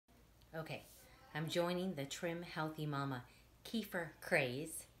Okay, I'm joining the Trim Healthy Mama Kefir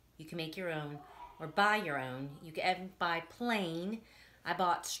craze. You can make your own or buy your own. You can even buy plain. I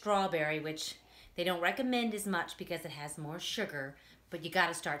bought strawberry, which they don't recommend as much because it has more sugar, but you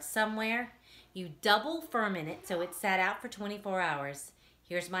gotta start somewhere. You double ferment it so it's sat out for 24 hours.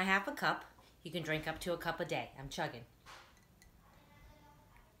 Here's my half a cup. You can drink up to a cup a day. I'm chugging.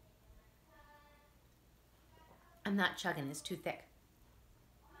 I'm not chugging, it's too thick.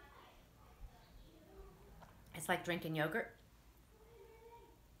 It's like drinking yogurt.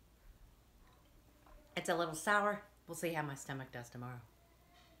 It's a little sour. We'll see how my stomach does tomorrow.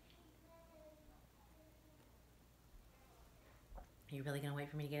 Are you really gonna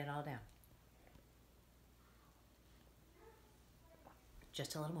wait for me to get it all down?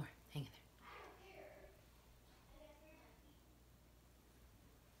 Just a little more. Hang in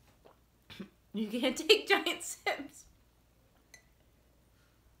there. You can't take giant sips.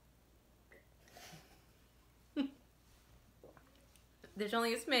 There's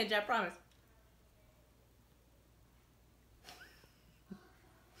only a smidge, I promise.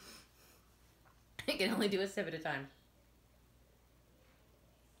 I can only do a sip at a time.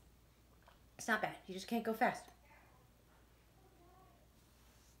 It's not bad. You just can't go fast.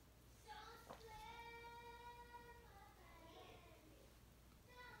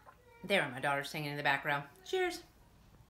 There, my daughter's singing in the background. Cheers.